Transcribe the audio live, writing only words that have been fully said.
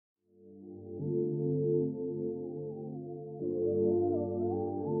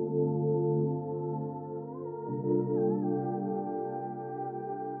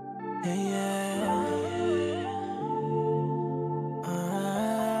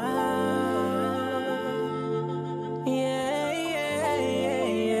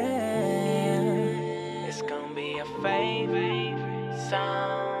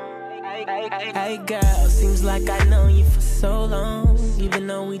Hey girl, seems like I know you for so long. Even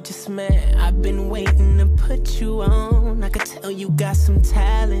though we just met, I've been waiting to put you on. I could tell you got some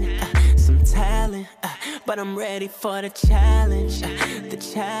talent, but I'm ready for the challenge,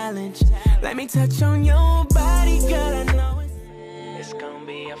 Let me touch on your body, girl, I know it's gonna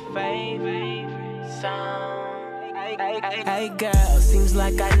be a favorite song. Hey girl, seems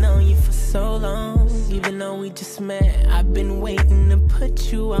like I know you for so long. Even though we just met, I've been waiting to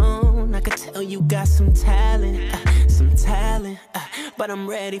put you on. I could tell you got some talent, but I'm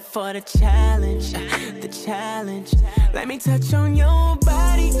ready for the challenge, Let me touch on your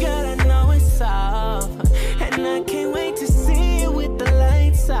body, girl, I know it's soft, and I can't wait to see it with the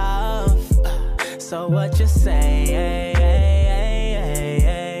lights off. So what you say?